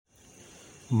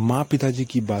माँ पिताजी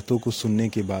की बातों को सुनने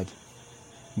के बाद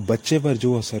बच्चे पर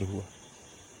जो असर हुआ,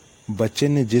 बच्चे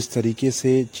ने जिस तरीके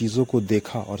से चीज़ों को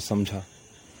देखा और समझा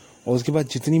और उसके बाद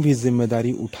जितनी भी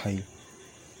जिम्मेदारी उठाई,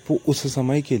 वो उस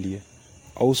समय के लिए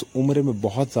और उस उम्र में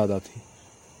बहुत ज़्यादा थी।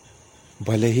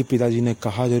 भले ही पिताजी ने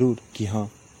कहा ज़रूर कि हाँ,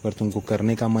 अगर तुमको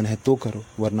करने का मन है तो करो,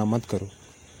 वरना मत करो,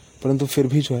 परंतु फिर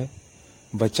भी जो है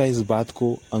बच्चा इस बात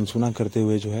को अनसुना करते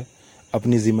हुए जो है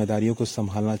अपनी जिम्मेदारियों को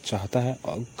संभालना चाहता है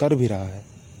और कर भी रहा है।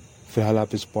 फिलहाल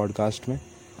आप इस पॉडकास्ट में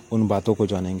उन बातों को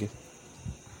जानेंगे।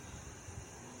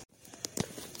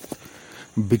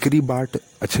 बिक्री बाट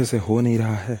अच्छे से हो नहीं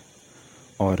रहा है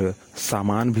और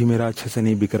सामान भी मेरा अच्छे से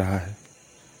नहीं बिक रहा है,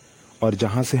 और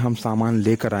जहाँ से हम सामान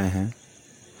लेकर आए हैं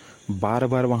बार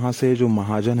बार वहाँ से जो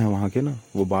महाजन है वहाँ के ना,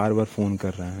 वो बार बार फ़ोन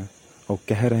कर रहे हैं और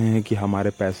कह रहे हैं कि हमारे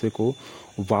पैसे को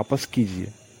वापस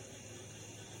कीजिए,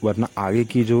 वरना आगे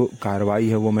की जो कार्रवाई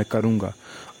है वो मैं करूँगा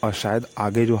और शायद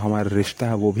आगे जो हमारा रिश्ता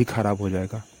है वो भी ख़राब हो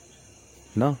जाएगा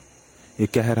ना। ये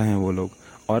कह रहे हैं वो लोग,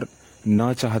 और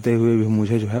ना चाहते हुए भी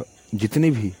मुझे जो है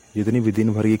जितनी भी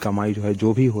दिन भर की कमाई जो है,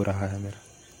 जो भी हो रहा है मेरा,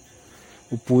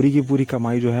 वो पूरी की पूरी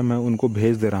कमाई जो है मैं उनको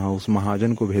भेज दे रहा हूँ, उस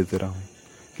महाजन को भेज दे रहा हूँ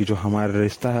कि जो हमारा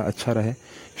रिश्ता है अच्छा रहे।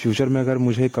 फ्यूचर में अगर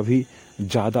मुझे कभी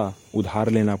ज़्यादा उधार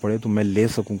लेना पड़े तो मैं ले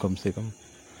सकूँ कम से कम।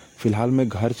 फ़िलहाल मैं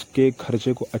घर के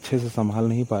खर्चे को अच्छे से संभाल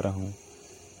नहीं पा रहा हूँ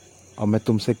और मैं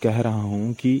तुमसे कह रहा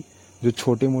हूँ कि जो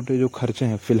छोटे मोटे जो खर्चे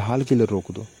हैं फ़िलहाल के लिए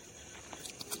रोक दो।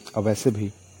 अब वैसे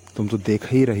भी तुम तो देख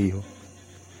ही रही हो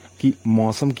कि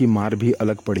मौसम की मार भी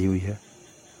अलग पड़ी हुई है।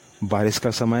 बारिश का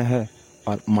समय है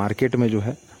और मार्केट में जो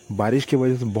है बारिश की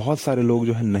वजह से बहुत सारे लोग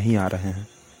जो है नहीं आ रहे हैं।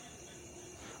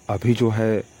 अभी जो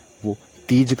है वो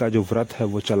तीज का जो व्रत है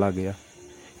वो चला गया।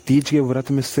 तीज के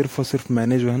व्रत में सिर्फ और सिर्फ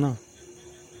मैंने जो है ना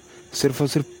सिर्फ और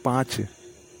सिर्फ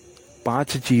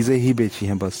पांच चीज़ें ही बेची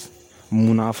हैं, बस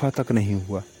मुनाफा तक नहीं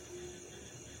हुआ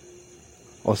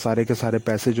और सारे के सारे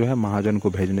पैसे जो है महाजन को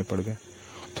भेजने पड़ गए।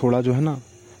 थोड़ा जो है ना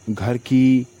घर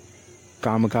की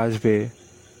कामकाज पे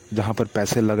जहाँ पर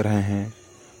पैसे लग रहे हैं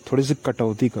थोड़ी सी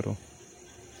कटौती करो।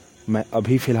 मैं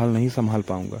अभी फ़िलहाल नहीं संभाल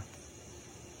पाऊँगा।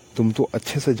 तुम तो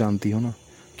अच्छे से जानती हो ना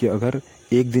कि अगर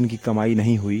एक दिन की कमाई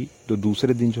नहीं हुई तो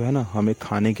दूसरे दिन जो है ना हमें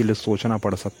खाने के लिए सोचना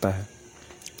पड़ सकता है।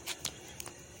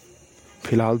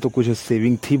 फ़िलहाल तो कुछ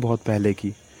सेविंग थी बहुत पहले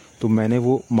की, तो मैंने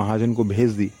वो महाजन को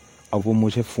भेज दी। अब वो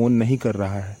मुझे फ़ोन नहीं कर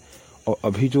रहा है और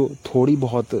अभी जो थोड़ी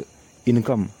बहुत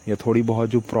इनकम या थोड़ी बहुत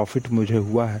जो प्रॉफिट मुझे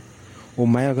हुआ है वो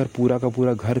मैं अगर पूरा का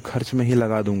पूरा घर खर्च में ही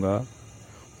लगा दूंगा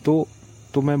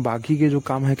तो मैं बाकी के जो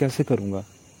काम है कैसे करूँगा,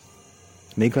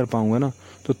 नहीं कर पाऊँगा ना।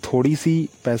 तो थोड़ी सी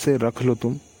पैसे रख लो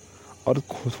तुम और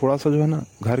थोड़ा सा जो है ना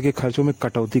घर के खर्चों में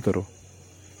कटौती करो,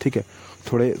 ठीक है।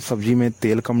 थोड़े सब्जी में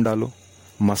तेल कम डालो,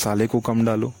 मसाले को कम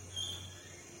डालो।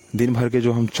 दिन भर के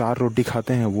जो हम 4 रोटी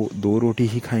खाते हैं वो 2 रोटी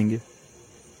ही खाएंगे।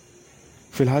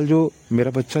 फिलहाल जो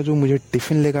मेरा बच्चा जो मुझे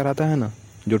टिफ़िन लेकर आता है ना,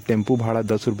 जो टेम्पू भाड़ा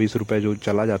 10-20 रुपए जो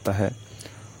चला जाता है,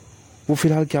 वो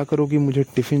फ़िलहाल क्या करो कि मुझे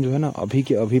टिफ़िन जो है ना अभी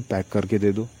के अभी पैक करके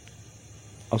दे दो।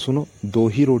 और सुनो, 2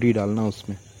 ही रोटी डालना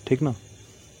उसमें, ठीक ना,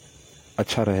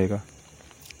 अच्छा रहेगा।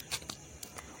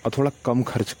 और थोड़ा कम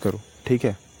खर्च करो, ठीक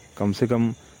है। कम से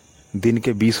कम दिन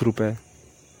के 20 रुपए,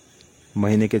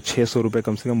 महीने के 600 रुपये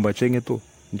कम से कम बचेंगे। तो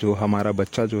जो हमारा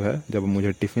बच्चा जो है, जब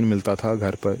मुझे टिफ़िन मिलता था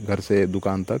घर से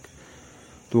दुकान तक,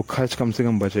 तो वो खर्च कम से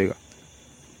कम बचेगा।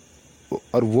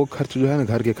 और वो खर्च जो है ना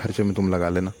घर के खर्चे में तुम लगा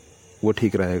लेना, वो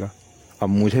ठीक रहेगा। अब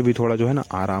मुझे भी थोड़ा जो है ना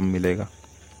आराम मिलेगा।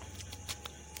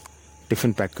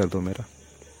 टिफ़िन पैक कर दो मेरा।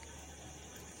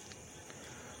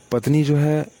 पत्नी जो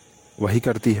है वही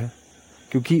करती है,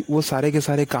 क्योंकि वो सारे के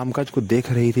सारे कामकाज को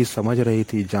देख रही थी, समझ रही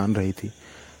थी, जान रही थी।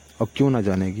 अब क्यों ना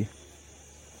जानेगी।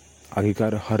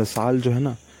 आखिरकार हर साल जो है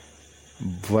ना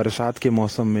बरसात के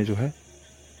मौसम में जो है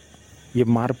ये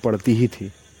मार पड़ती ही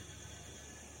थी।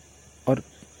 और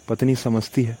पत्नी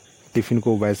समझती है, टिफ़िन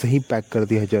को वैसे ही पैक कर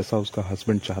दिया जैसा उसका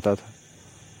हस्बैंड चाहता था।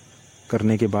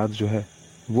 करने के बाद जो है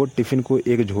वो टिफ़िन को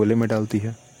एक झोले में डालती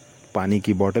है, पानी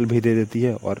की बोतल भी दे देती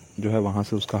है और जो है वहाँ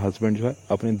से उसका हस्बैंड जो है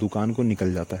अपनी दुकान को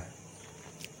निकल जाता है।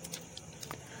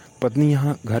 पत्नी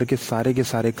यहाँ घर के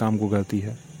सारे काम को करती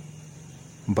है,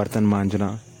 बर्तन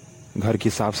मांजना, घर की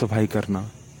साफ़ सफाई करना,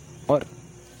 और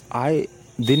आए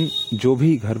दिन जो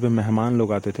भी घर पे मेहमान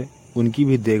लोग आते थे उनकी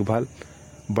भी देखभाल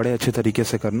बड़े अच्छे तरीके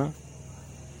से करना।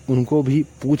 उनको भी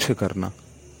पूछ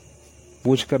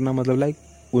करना मतलब लाइक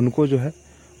उनको जो है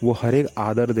वो हर एक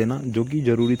आदर देना जो कि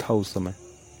ज़रूरी था उस समय।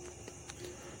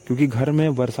 क्योंकि घर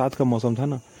में बरसात का मौसम था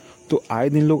ना, तो आए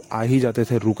दिन लोग आ ही जाते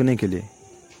थे रुकने के लिए,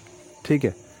 ठीक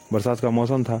है। बरसात का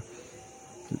मौसम था,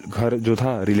 घर जो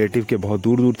था रिलेटिव के बहुत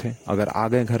दूर दूर थे। अगर आ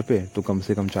गए घर पे तो कम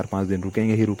से कम 4-5 दिन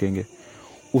रुकेंगे ही रुकेंगे।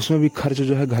 उसमें भी खर्च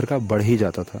जो है घर का बढ़ ही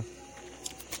जाता था।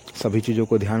 सभी चीज़ों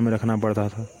को ध्यान में रखना पड़ता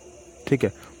था। ठीक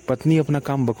है, पत्नी अपना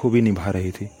काम बखूबी निभा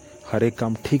रही थी, हर एक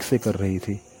काम ठीक से कर रही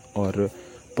थी और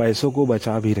पैसों को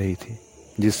बचा भी रही थी,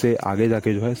 जिससे आगे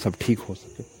जाके जो है सब ठीक हो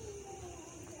सके।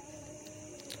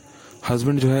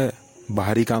 हस्बैंड जो है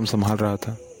बाहरी काम संभाल रहा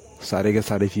था, सारे के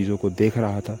सारे चीज़ों को देख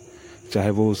रहा था, चाहे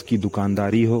वो उसकी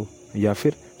दुकानदारी हो या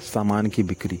फिर सामान की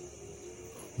बिक्री।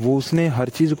 वो उसने हर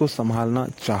चीज़ को संभालना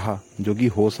चाहा जो कि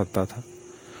हो सकता था।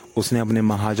 उसने अपने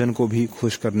महाजन को भी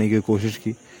खुश करने की कोशिश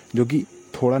की, जो कि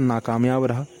थोड़ा नाकामयाब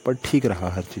रहा पर ठीक रहा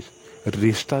हर चीज़।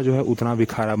 रिश्ता जो है उतना भी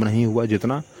खराब नहीं हुआ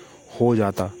जितना हो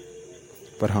जाता,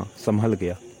 पर हाँ संभल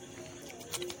गया।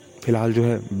 फिलहाल जो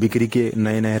है बिक्री के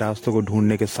नए नए रास्तों को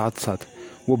ढूंढने के साथ साथ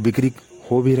वो बिक्री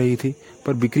हो भी रही थी,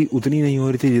 पर बिक्री उतनी नहीं हो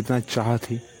रही थी जितना चाह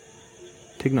थी।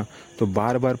 ठीक ना, तो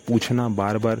बार बार पूछना,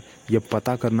 बार बार ये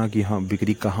पता करना कि हाँ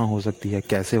बिक्री कहाँ हो सकती है,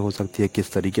 कैसे हो सकती है,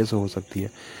 किस तरीके से हो सकती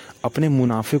है, अपने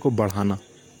मुनाफे को बढ़ाना।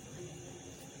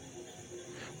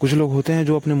 कुछ लोग होते हैं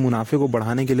जो अपने मुनाफे को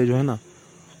बढ़ाने के लिए जो है ना,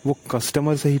 वो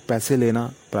कस्टमर से ही पैसे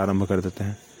लेना प्रारंभ कर देते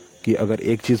हैं कि अगर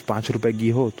एक चीज़ 5 रुपए की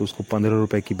हो तो उसको 15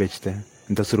 रुपए की बेचते हैं,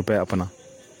 10 रुपए अपना।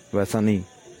 वैसा नहीं,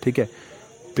 ठीक है,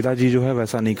 पिताजी जो है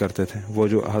वैसा नहीं करते थे, वो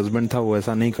जो हस्बैंड था वो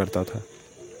ऐसा नहीं करता था।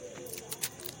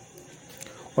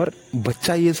 और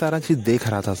बच्चा ये सारा चीज़ देख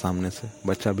रहा था सामने से,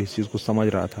 बच्चा भी इस चीज़ को समझ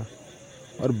रहा था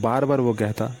और बार बार वो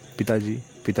कहता पिताजी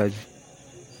पिताजी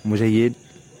मुझे ये,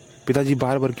 पिताजी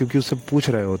बार बार, क्योंकि उससे पूछ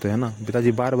रहे होते हैं ना,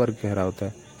 पिताजी बार बार कह रहा होता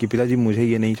है कि पिताजी मुझे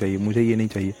ये नहीं चाहिए, मुझे ये नहीं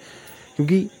चाहिए,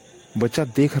 क्योंकि बच्चा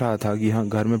देख रहा था कि हाँ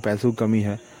घर में पैसों की कमी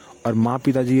है। और माँ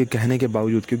पिताजी के कहने के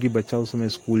बावजूद, क्योंकि बच्चा उस समय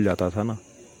स्कूल जाता था ना,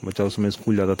 बच्चा उस समय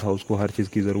स्कूल जाता था, उसको हर चीज़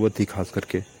की ज़रूरत थी, खास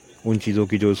करके उन चीज़ों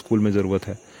की जो स्कूल में ज़रूरत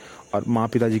है। और माँ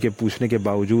पिताजी के पूछने के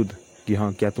बावजूद कि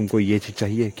हाँ क्या तुमको ये चीज़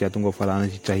चाहिए, क्या तुमको फलाना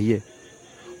चीज़ चाहिए,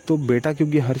 तो बेटा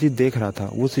क्योंकि हर चीज़ देख रहा था,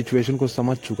 वो सिचुएशन को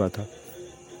समझ चुका था,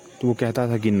 तो वो कहता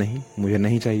था कि नहीं मुझे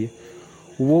नहीं चाहिए।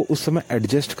 वो उस समय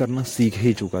एडजस्ट करना सीख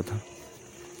ही चुका था,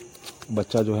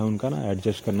 बच्चा जो है उनका ना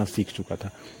एडजस्ट करना सीख चुका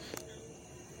था।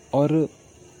 और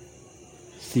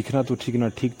सीखना तो ठीक ना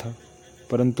ठीक था,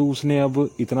 परंतु उसने अब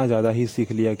इतना ज़्यादा ही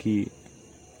सीख लिया कि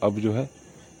अब जो है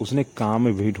उसने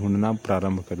काम भी ढूंढना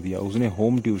प्रारंभ कर दिया। उसने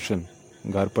होम ट्यूशन,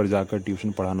 घर पर जाकर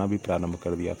ट्यूशन पढ़ाना भी प्रारंभ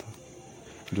कर दिया था,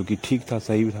 जो कि ठीक था,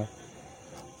 सही था।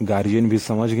 गार्जियन भी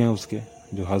समझ गए उसके,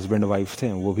 जो हस्बैंड वाइफ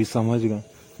थे वो भी समझ गए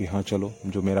कि हाँ चलो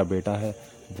जो मेरा बेटा है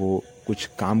वो कुछ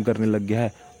काम करने लग गया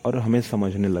है और हमें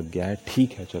समझने लग गया है,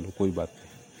 ठीक है चलो कोई बात नहीं।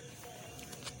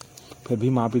 फिर भी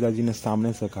माँ पिताजी ने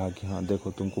सामने से कहा कि हाँ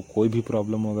देखो तुमको कोई भी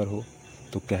प्रॉब्लम अगर हो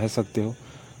तो कह सकते हो,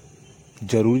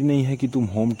 ज़रूरी नहीं है कि तुम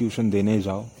होम ट्यूशन देने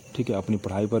जाओ, ठीक है, अपनी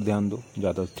पढ़ाई पर ध्यान दो,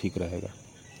 ज़्यादा ठीक रहेगा।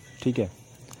 ठीक है,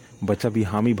 बच्चा भी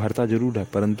हामी भरता जरूर है,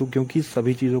 परंतु क्योंकि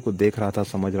सभी चीज़ों को देख रहा था,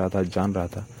 समझ रहा था, जान रहा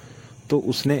था, तो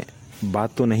उसने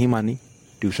बात तो नहीं मानी,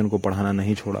 ट्यूशन को पढ़ाना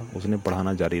नहीं छोड़ा, उसने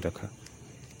पढ़ाना जारी रखा।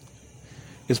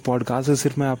 इस पॉडकास्ट से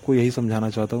सिर्फ मैं आपको यही समझाना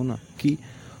चाहता हूँ ना कि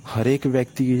हर एक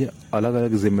व्यक्ति की अलग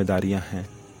अलग जिम्मेदारियाँ हैं।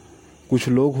 कुछ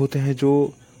लोग होते हैं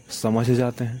जो समझ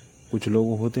जाते हैं, कुछ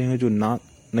लोग होते हैं जो ना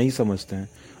नहीं समझते हैं,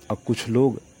 और कुछ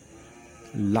लोग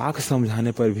लाख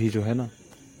समझाने पर भी जो है ना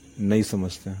नहीं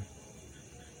समझते हैं।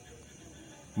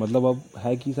 मतलब अब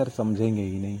है कि सर समझेंगे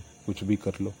ही नहीं, कुछ भी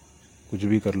कर लो, कुछ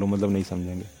भी कर लो, मतलब नहीं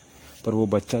समझेंगे। पर वो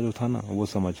बच्चा जो था ना वो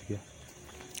समझ गया।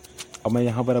 अब मैं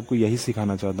यहाँ पर आपको यही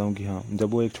सिखाना चाहता हूँ कि हाँ जब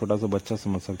वो एक छोटा सा बच्चा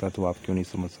समझ सकता है तो आप क्यों नहीं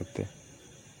समझ सकते।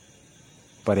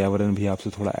 पर्यावरण भी आपसे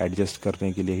थोड़ा एडजस्ट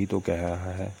करने के लिए ही तो कह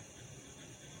रहा है,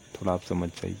 थोड़ा आप समझ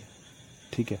जाइए।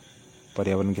 ठीक है,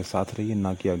 पर्यावरण के साथ रहिए,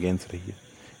 ना कि अगेंस्ट रहिए।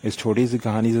 इस छोटी सी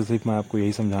कहानी से सिर्फ मैं आपको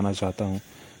यही समझाना चाहता हूँ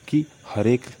कि हर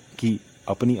एक की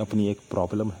अपनी अपनी एक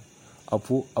प्रॉब्लम है। अब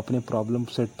वो अपने प्रॉब्लम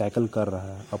से टैकल कर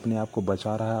रहा है, अपने आप को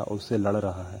बचा रहा है और उससे लड़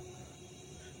रहा है।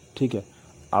 ठीक है,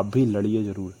 आप भी लड़िए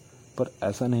ज़रूर, पर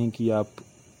ऐसा नहीं कि आप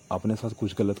अपने साथ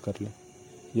कुछ गलत कर लें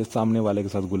या सामने वाले के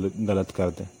साथ गलत कर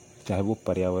दें, चाहे वो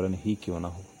पर्यावरण ही क्यों ना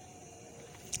हो।